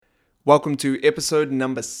Welcome to episode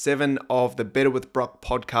number 7 of the Better with Brock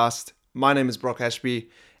podcast. My name is Brock Ashby,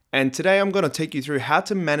 and today I'm going to take you through how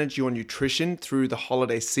to manage your nutrition through the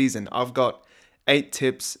holiday season. I've got 8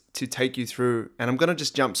 tips to take you through, and I'm going to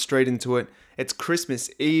just jump straight into it. It's Christmas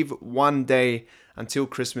Eve, one day until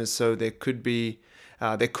Christmas, so there couldn't be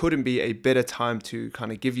a better time to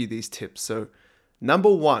kind of give you these tips. So,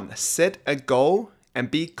 number 1, set a goal and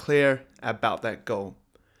be clear about that goal.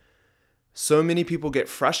 So many people get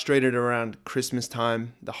frustrated around Christmas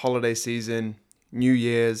time, the holiday season, New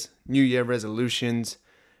Year resolutions,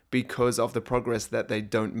 because of the progress that they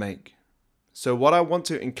don't make. So what I want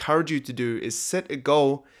to encourage you to do is set a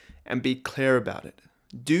goal and be clear about it.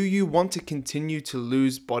 Do you want to continue to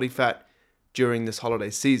lose body fat during this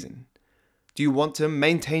holiday season? Do you want to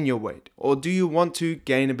maintain your weight? Or do you want to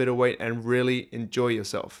gain a bit of weight and really enjoy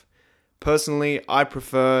yourself? Personally, I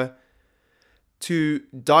prefer to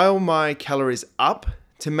dial my calories up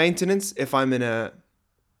to maintenance if I'm in a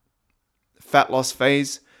fat loss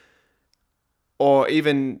phase, or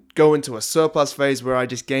even go into a surplus phase where I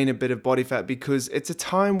just gain a bit of body fat, because it's a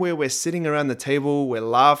time where we're sitting around the table, we're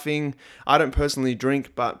laughing. I don't personally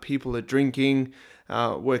drink, but people are drinking.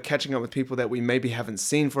 We're catching up with people that we maybe haven't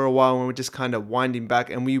seen for a while, and we're just kind of winding back,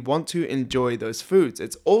 and we want to enjoy those foods.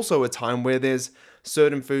 It's also a time where there's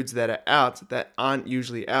certain foods that are out that aren't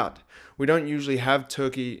usually out. We don't usually have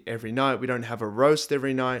turkey every night. We don't have a roast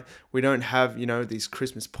every night. We don't have, these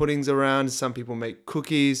Christmas puddings around. Some people make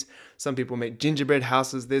cookies. Some people make gingerbread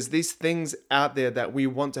houses. There's these things out there that we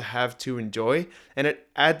want to have to enjoy, and it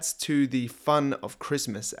adds to the fun of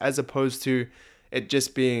Christmas as opposed to it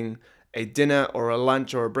just being a dinner or a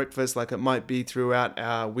lunch or a breakfast like it might be throughout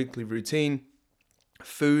our weekly routine.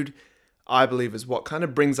 Food, I believe, is what kind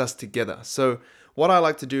of brings us together. So what I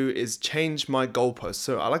like to do is change my goalposts.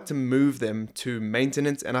 So I like to move them to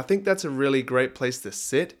maintenance, and I think that's a really great place to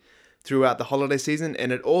sit throughout the holiday season.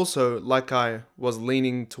 And it also, like I was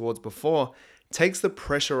leaning towards before, takes the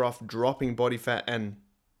pressure off dropping body fat and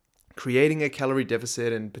creating a calorie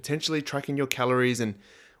deficit and potentially tracking your calories and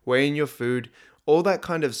weighing your food. All that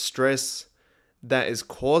kind of stress that is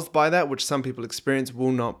caused by that, which some people experience,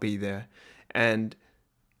 will not be there. And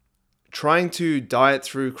trying to diet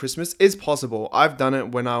through Christmas is possible. I've done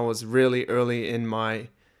it when I was really early in my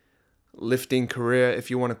lifting career,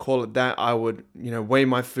 if you want to call it that. I would, weigh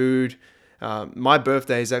my food. My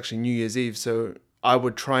birthday is actually New Year's Eve, so I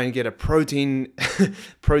would try and get a protein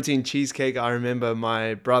cheesecake. I remember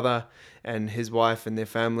my brother and his wife and their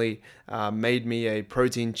family made me a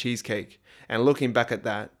protein cheesecake. And looking back at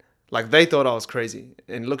that, they thought I was crazy.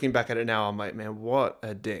 And looking back at it now, I'm like, man, what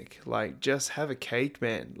a dick. Just have a cake,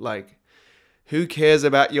 man. Who cares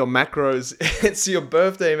about your macros? It's your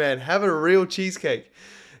birthday, man. Have a real cheesecake.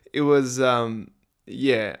 It was, I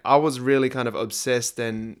was really kind of obsessed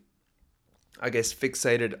and I guess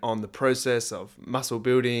fixated on the process of muscle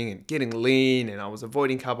building and getting lean, and I was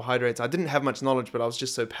avoiding carbohydrates. I didn't have much knowledge, but I was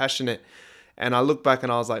just so passionate. And I look back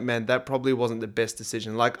and I was like, man, that probably wasn't the best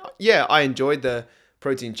decision. I enjoyed the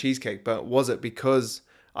protein cheesecake, but was it because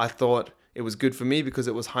I thought it was good for me because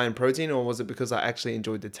it was high in protein, or was it because I actually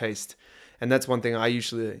enjoyed the taste? And that's one thing I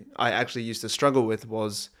actually used to struggle with,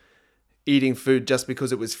 was eating food just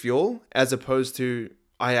because it was fuel, as opposed to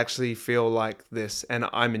I actually feel like this and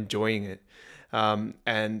I'm enjoying it.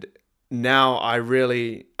 And now I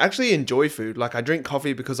really actually enjoy food. I drink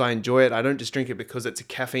coffee because I enjoy it. I don't just drink it because it's a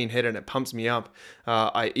caffeine hit and it pumps me up.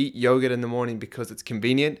 I eat yogurt in the morning because it's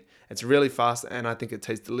convenient. It's really fast and I think it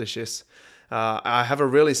tastes delicious. I have a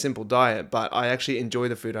really simple diet, but I actually enjoy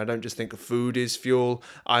the food. I don't just think food is fuel.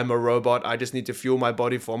 I'm a robot. I just need to fuel my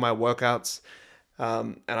body for my workouts.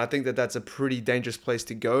 And I think that that's a pretty dangerous place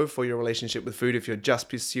to go for your relationship with food if you're just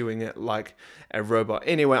pursuing it like a robot.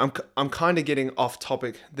 Anyway, I'm kind of getting off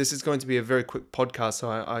topic. This is going to be a very quick podcast, so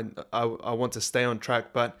I want to stay on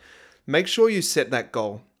track. But make sure you set that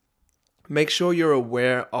goal. Make sure you're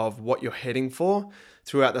aware of what you're heading for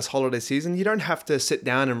throughout this holiday season. You don't have to sit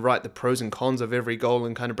down and write the pros and cons of every goal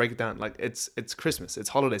and kind of break it down. It's Christmas, it's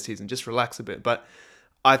holiday season. Just relax a bit. But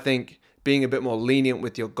I think being a bit more lenient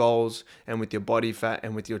with your goals and with your body fat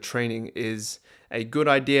and with your training is a good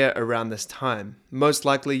idea around this time. Most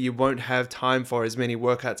likely you won't have time for as many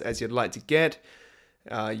workouts as you'd like to get.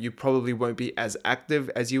 You probably won't be as active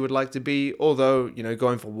as you would like to be, although,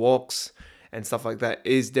 going for walks and stuff like that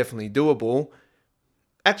is definitely doable.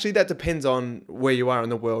 Actually, that depends on where you are in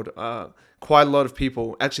the world. Quite a lot of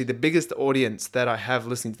people, actually the biggest audience that I have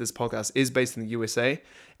listening to this podcast is based in the USA,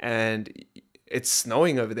 and it's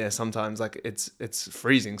snowing over there sometimes. It's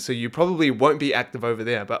freezing, so you probably won't be active over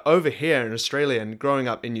there. But over here in Australia and growing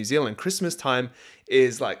up in New Zealand, Christmas time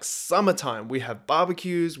is like summertime. We have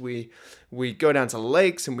barbecues, we go down to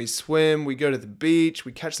lakes and we swim, we go to the beach,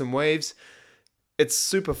 we catch some waves. It's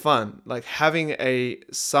super fun. Like having a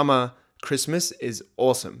summer Christmas is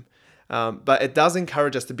awesome. But it does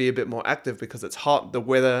encourage us to be a bit more active because it's hot. The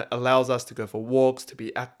weather allows us to go for walks, to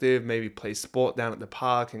be active, maybe play sport down at the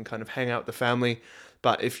park and kind of hang out with the family.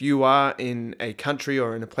 But if you are in a country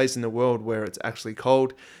or in a place in the world where it's actually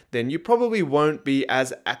cold, then you probably won't be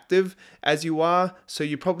as active as you are. So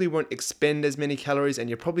you probably won't expend as many calories and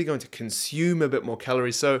you're probably going to consume a bit more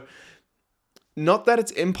calories. So not that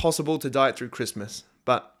it's impossible to diet through Christmas,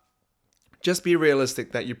 but just be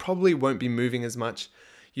realistic that you probably won't be moving as much.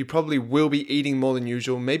 You probably will be eating more than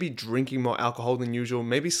usual, maybe drinking more alcohol than usual,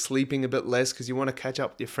 maybe sleeping a bit less because you want to catch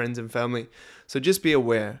up with your friends and family. So just be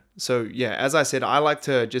aware. So yeah, as I said, I like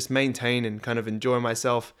to just maintain and kind of enjoy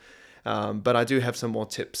myself. But I do have some more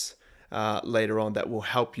tips later on that will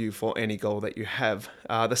help you for any goal that you have.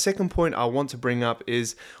 The second point I want to bring up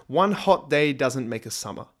is one hot day doesn't make a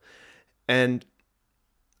summer. And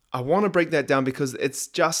I want to break that down because it's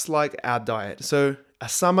just like our diet. So a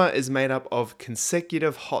summer is made up of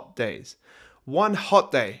consecutive hot days. One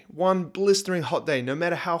hot day, one blistering hot day, no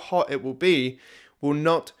matter how hot it will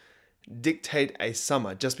not dictate a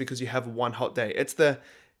summer just because you have one hot day. It's the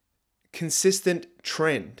consistent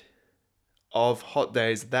trend of hot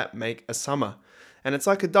days that make a summer. And it's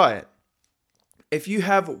like a diet. If you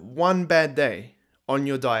have one bad day on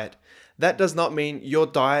your diet, that does not mean your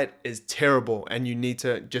diet is terrible and you need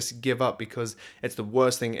to just give up because it's the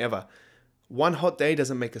worst thing ever. One hot day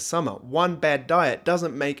doesn't make a summer. One bad diet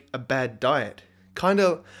doesn't make a bad diet.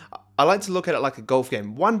 I like to look at it like a golf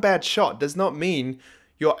game. One bad shot does not mean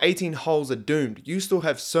your 18 holes are doomed. You still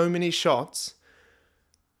have so many shots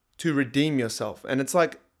to redeem yourself. And it's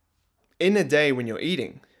like in a day when you're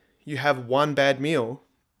eating, you have one bad meal,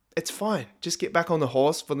 it's fine. Just get back on the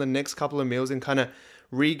horse for the next couple of meals and kind of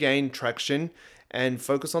regain traction and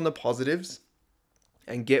focus on the positives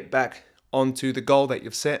and get back onto the goal that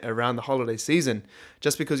you've set around the holiday season.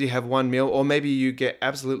 Just because you have one meal, or maybe you get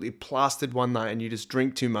absolutely plastered one night and you just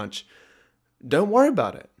drink too much, don't worry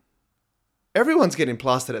about it. Everyone's getting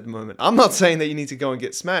plastered at the moment. I'm not saying that you need to go and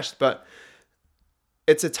get smashed, but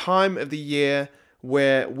it's a time of the year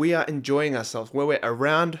where we are enjoying ourselves, where we're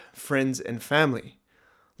around friends and family.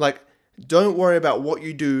 Like, don't worry about what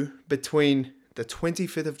you do between the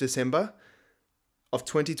 25th of December of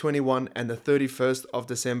 2021 and the 31st of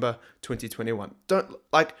December 2021.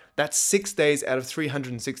 That's 6 days out of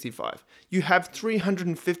 365. You have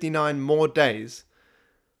 359 more days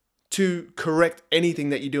to correct anything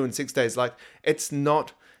that you do in 6 days. Like, it's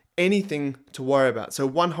not anything to worry about. So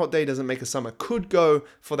one hot day doesn't make a summer. Could go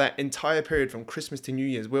for that entire period from Christmas to New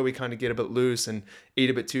Year's where we kind of get a bit loose and eat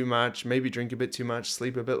a bit too much, maybe drink a bit too much,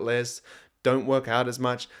 sleep a bit less, don't work out as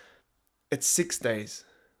much. It's 6 days.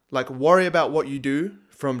 Like, worry about what you do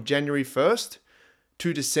from January 1st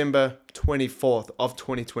to December 24th of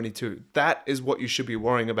 2022. That is what you should be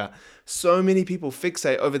worrying about. So many people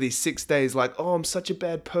fixate over these 6 days like, oh, I'm such a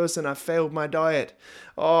bad person. I failed my diet.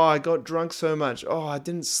 Oh, I got drunk so much. Oh, I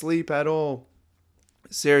didn't sleep at all.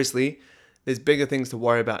 Seriously, there's bigger things to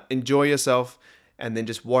worry about. Enjoy yourself and then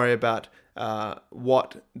just worry about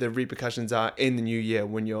what the repercussions are in the new year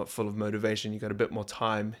when you're full of motivation, you got a bit more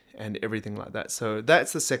time and everything like that. So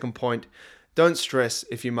that's the second point. Don't stress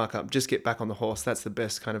if you muck up, just get back on the horse. That's the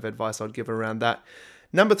best kind of advice I'd give around that.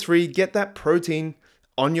 Number 3, get that protein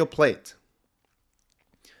on your plate.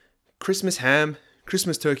 Christmas ham,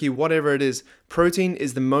 Christmas turkey, whatever it is, protein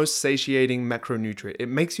is the most satiating macronutrient. It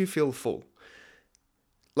makes you feel full.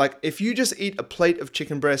 Like if you just eat a plate of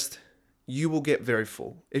chicken breast, you will get very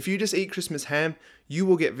full. If you just eat Christmas ham, you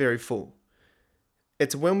will get very full.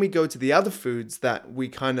 It's when we go to the other foods that we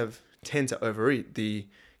kind of tend to overeat. The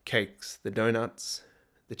cakes, the donuts,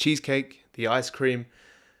 the cheesecake, the ice cream.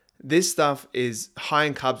 This stuff is high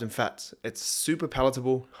in carbs and fats. It's super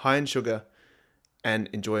palatable, high in sugar, and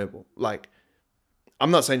enjoyable. Like,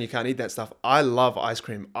 I'm not saying you can't eat that stuff. I love ice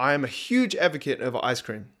cream. I am a huge advocate of ice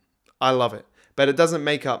cream. I love it. But it doesn't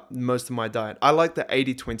make up most of my diet. I like the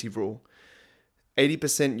 80-20 rule.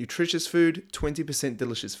 80% nutritious food, 20%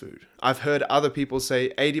 delicious food. I've heard other people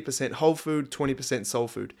say 80% whole food, 20% soul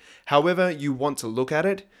food. However you want to look at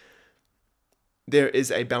it, there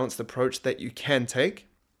is a balanced approach that you can take.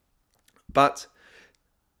 But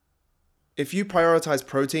if you prioritize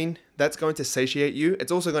protein, that's going to satiate you.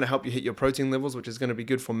 It's also going to help you hit your protein levels, which is going to be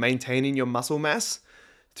good for maintaining your muscle mass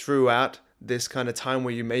throughout this kind of time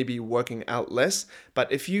where you may be working out less.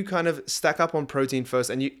 But if you kind of stack up on protein first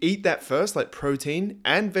and you eat that first, like protein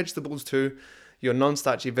and vegetables too, your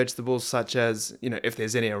non-starchy vegetables, such as, if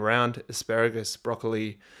there's any around, asparagus,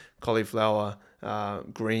 broccoli, cauliflower,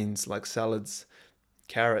 greens like salads,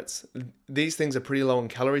 carrots. These things are pretty low in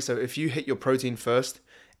calories. So if you hit your protein first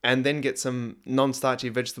and then get some non-starchy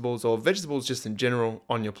vegetables or vegetables just in general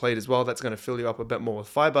on your plate as well, that's going to fill you up a bit more with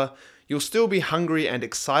fiber. You'll still be hungry and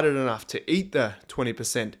excited enough to eat the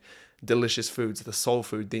 20% delicious foods, the soul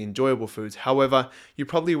food, the enjoyable foods. However, you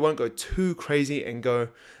probably won't go too crazy and go,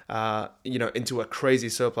 into a crazy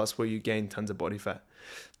surplus where you gain tons of body fat.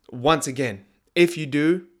 Once again, if you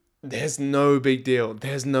do, there's no big deal.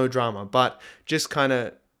 There's no drama, but just kind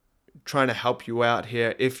of trying to help you out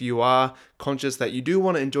here. If you are conscious that you do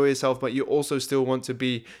want to enjoy yourself, but you also still want to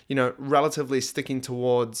be, relatively sticking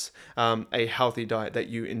towards a healthy diet that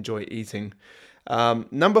you enjoy eating.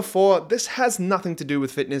 Number 4, this has nothing to do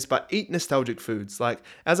with fitness, but eat nostalgic foods. Like,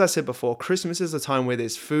 as I said before, Christmas is a time where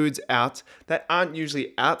there's foods out that aren't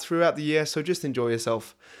usually out throughout the year, so just enjoy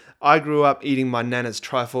yourself. I grew up eating my nana's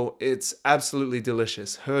trifle. It's absolutely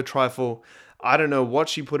delicious. Her trifle, I don't know what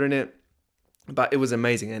she put in it, but it was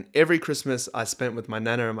amazing. And every Christmas I spent with my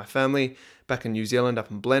nana and my family back in New Zealand,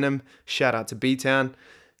 up in Blenheim. Shout out to B-Town.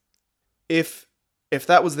 If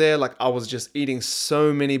that was there, like, I was just eating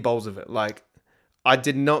so many bowls of it. Like, I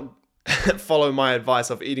did not follow my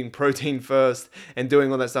advice of eating protein first and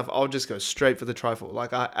doing all that stuff. I'll just go straight for the trifle.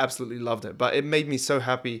 Like, I absolutely loved it. But it made me so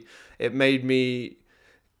happy. It made me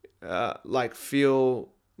feel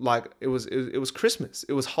like it was Christmas.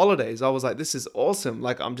 It was holidays. I was like, this is awesome.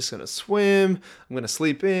 Like, I'm just going to swim. I'm going to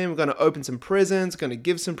sleep in. We're going to open some presents. Going to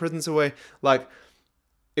give some presents away. Like,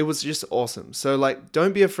 it was just awesome. So, like,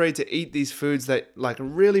 don't be afraid to eat these foods that, like,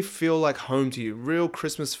 really feel like home to you. Real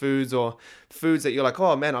Christmas foods, or foods that you're like,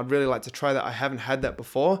 oh man, I'd really like to try that. I haven't had that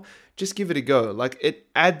before. Just give it a go. Like, it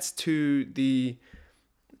adds to the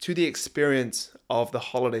experience of the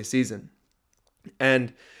holiday season.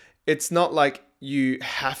 And it's not like you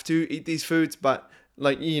have to eat these foods, but,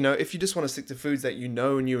 like, if you just want to stick to foods that you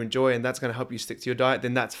know and you enjoy and that's going to help you stick to your diet,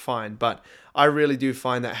 then that's fine. But I really do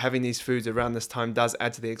find that having these foods around this time does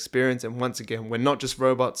add to the experience. And once again, we're not just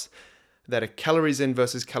robots that are calories in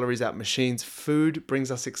versus calories out machines. Food brings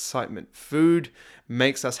us excitement. Food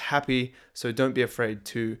makes us happy. So don't be afraid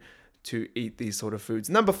to eat these sort of foods.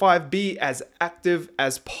 Number 5, be as active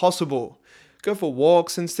as possible. Go for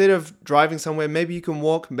walks. Instead of driving somewhere, maybe you can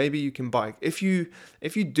walk, maybe you can bike. If you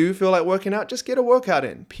do feel like working out, just get a workout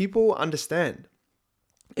in. People understand.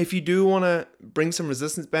 If you do want to bring some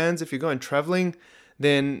resistance bands, if you're going traveling,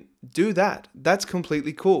 then do that. That's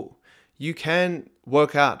completely cool. You can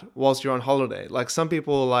work out whilst you're on holiday. Like, some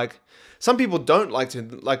people don't like to,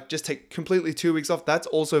 like, just take completely 2 weeks off. That's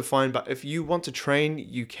also fine. But if you want to train,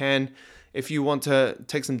 you can. If you want to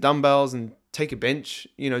take some dumbbells and take a bench,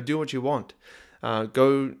 do what you want.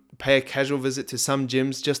 Go pay a casual visit to some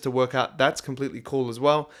gyms just to work out. That's completely cool as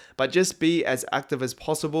well. But just be as active as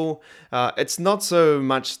possible. It's not so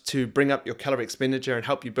much to bring up your calorie expenditure and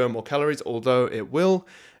help you burn more calories, although it will.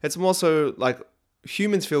 It's more so like,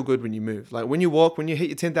 humans feel good when you move. Like, when you walk, when you hit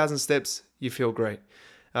your 10,000 steps, you feel great.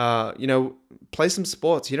 Play some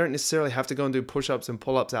sports. You don't necessarily have to go and do push-ups and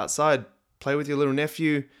pull-ups outside. Play with your little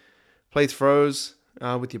nephew. Play throws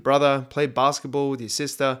with your brother. Play basketball with your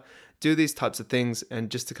sister. Do these types of things, and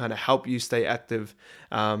just to kind of help you stay active,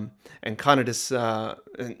 and kind of just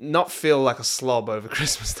not feel like a slob over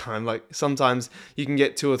Christmas time. Like, sometimes you can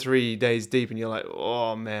get 2 or 3 days deep and you're like,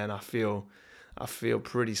 oh man, I feel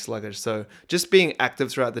pretty sluggish. So just being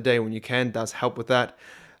active throughout the day when you can does help with that.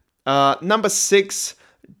 Number 6,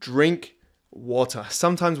 drink water.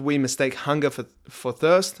 Sometimes we mistake hunger for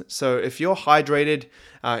thirst. So if you're hydrated,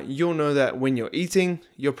 you'll know that when you're eating,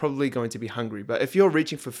 you're probably going to be hungry. But if you're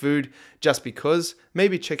reaching for food just because,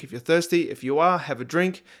 maybe check if you're thirsty. If you are, have a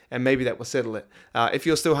drink, and maybe that will settle it. If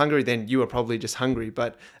you're still hungry, then you are probably just hungry.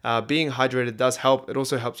 But being hydrated does help. It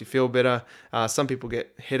also helps you feel better. Some people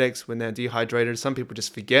get headaches when they're dehydrated. Some people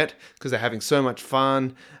just forget because they're having so much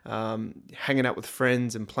fun, hanging out with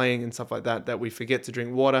friends and playing and stuff like that, that we forget to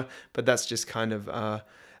drink water. But that's just kind of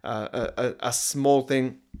a small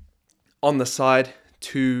thing on the side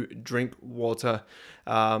to drink water.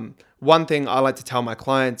 One thing I like to tell my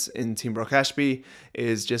clients in Team Brock Ashby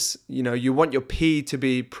is just, you want your pee to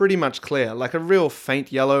be pretty much clear, like a real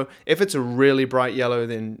faint yellow. If it's a really bright yellow,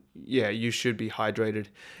 then yeah, you should be hydrated,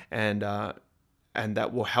 and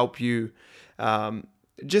that will help you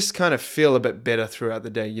just kind of feel a bit better throughout the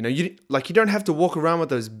day. You don't have to walk around with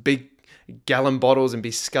those big gallon bottles and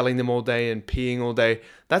be sculling them all day and peeing all day.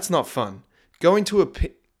 That's not fun. Going to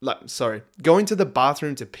the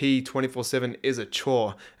bathroom to pee 24/7 is a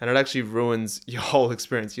chore, and it actually ruins your whole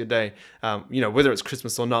experience, your day, whether it's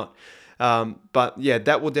Christmas or not. But yeah,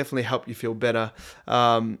 that will definitely help you feel better.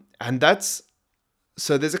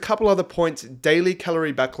 So there's a couple other points, daily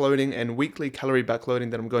calorie backloading and weekly calorie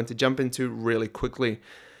backloading, that I'm going to jump into really quickly,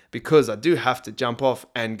 because I do have to jump off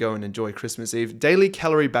and go and enjoy Christmas Eve. Daily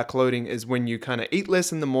calorie backloading is when you kind of eat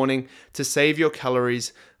less in the morning to save your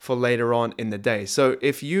calories for later on in the day. So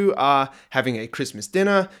if you are having a Christmas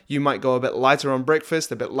dinner, you might go a bit lighter on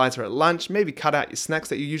breakfast, a bit lighter at lunch, maybe cut out your snacks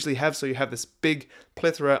that you usually have so you have this big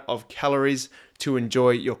plethora of calories to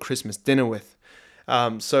enjoy your Christmas dinner with.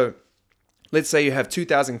 So let's say you have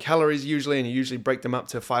 2,000 calories usually, and you usually break them up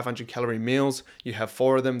to 500 calorie meals. You have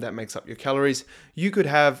 4 of them, that makes up your calories. You could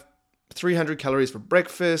have 300 calories for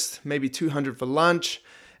breakfast, maybe 200 for lunch,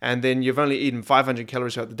 and then you've only eaten 500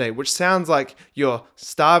 calories throughout the day, which sounds like you're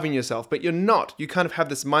starving yourself, but you're not. You kind of have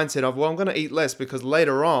this mindset of, well, I'm going to eat less because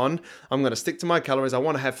later on I'm going to stick to my calories. I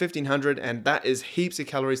want to have 1,500, and that is heaps of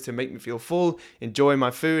calories to make me feel full, enjoy my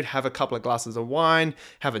food, have a couple of glasses of wine,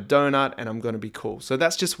 have a donut, and I'm going to be cool. So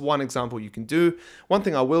that's just one example you can do. One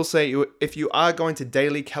thing I will say, if you are going to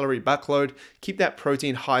daily calorie backload, keep that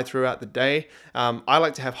protein high throughout the day. I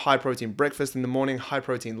like to have high protein breakfast in the morning, high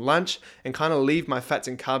protein lunch, and kind of leave my fats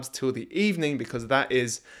and carbs till the evening, because that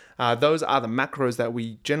is those are the macros that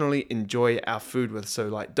we generally enjoy our food with. So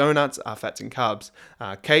like donuts are fats and carbs,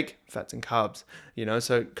 cake, fats and carbs,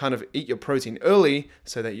 so kind of eat your protein early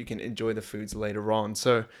so that you can enjoy the foods later on.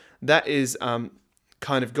 So that is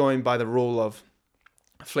kind of going by the rule of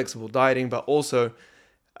flexible dieting, but also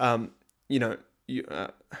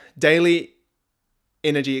daily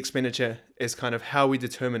energy expenditure is kind of how we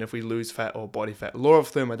determine if we lose fat or body fat. Law of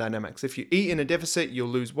thermodynamics. If you eat in a deficit, you'll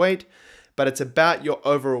lose weight, but it's about your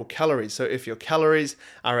overall calories. So if your calories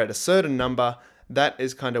are at a certain number, that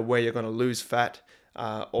is kind of where you're going to lose fat,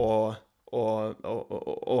 or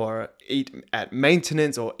eat at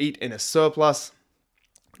maintenance or eat in a surplus.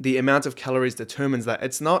 The amount of calories determines that.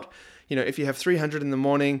 It's not, if you have 300 in the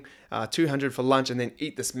morning, 200 for lunch, and then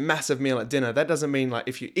eat this massive meal at dinner, that doesn't mean like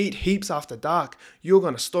if you eat heaps after dark, you're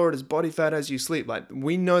going to store it as body fat as you sleep. Like,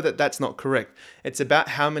 we know that that's not correct. It's about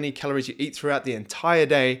how many calories you eat throughout the entire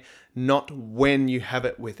day, not when you have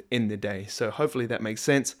it within the day. So hopefully that makes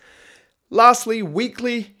sense. Lastly,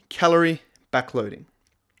 weekly calorie backloading.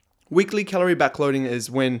 Weekly calorie backloading is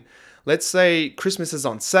when, let's say Christmas is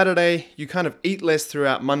on Saturday, you kind of eat less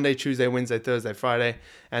throughout Monday, Tuesday, Wednesday, Thursday, Friday,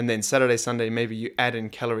 and then Saturday, Sunday, maybe you add in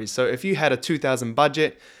calories. So if you had a 2,000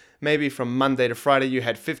 budget, maybe from Monday to Friday you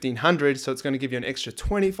had 1,500, so it's going to give you an extra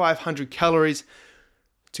 2,500 calories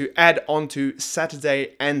to add on to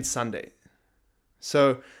Saturday and Sunday.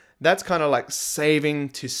 So that's kind of like saving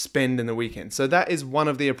to spend in the weekend. So that is one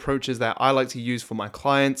of the approaches that I like to use for my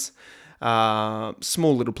clients.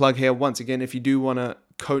 Small little plug here. Once again, if you do want to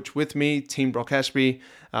coach with me, Team Brock Ashby,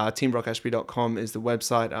 teambrockashby.com is the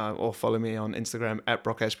website, or follow me on Instagram at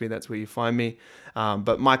Brock Ashby. That's where you find me.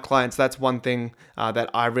 But my clients, that's one thing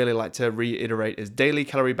that I really like to reiterate is daily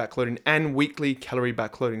calorie backloading and weekly calorie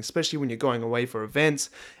backloading, especially when you're going away for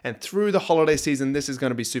events and through the holiday season. This is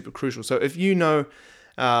going to be super crucial. So if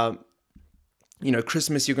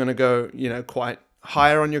Christmas, you're going to go, quite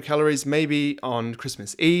higher on your calories. Maybe on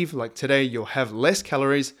Christmas Eve, like today, you'll have less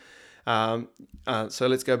calories. So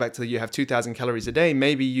let's go back to you have 2,000 calories a day.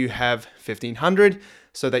 Maybe you have 1,500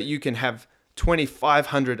 so that you can have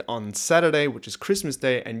 2,500 on Saturday, which is Christmas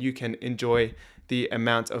Day, and you can enjoy the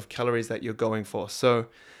amount of calories that you're going for. So,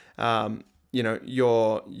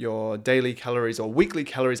 your daily calories or weekly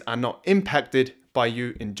calories are not impacted by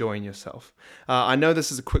you enjoying yourself. I know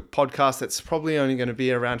this is a quick podcast that's probably only going to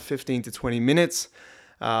be around 15 to 20 minutes.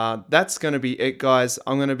 That's going to be it, guys.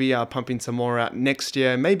 I'm going to be pumping some more out next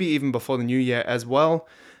year, maybe even before the new year as well.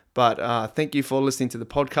 But thank you for listening to the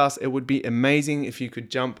podcast. It would be amazing if you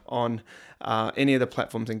could jump on any of the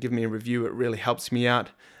platforms and give me a review. It really helps me out.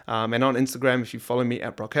 And on Instagram, if you follow me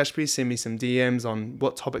at Brock Ashby, send me some DMs on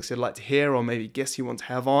what topics you'd like to hear or maybe guests you want to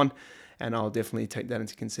have on. And I'll definitely take that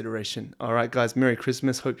into consideration. All right, guys, Merry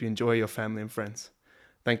Christmas. Hope you enjoy your family and friends.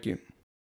 Thank you.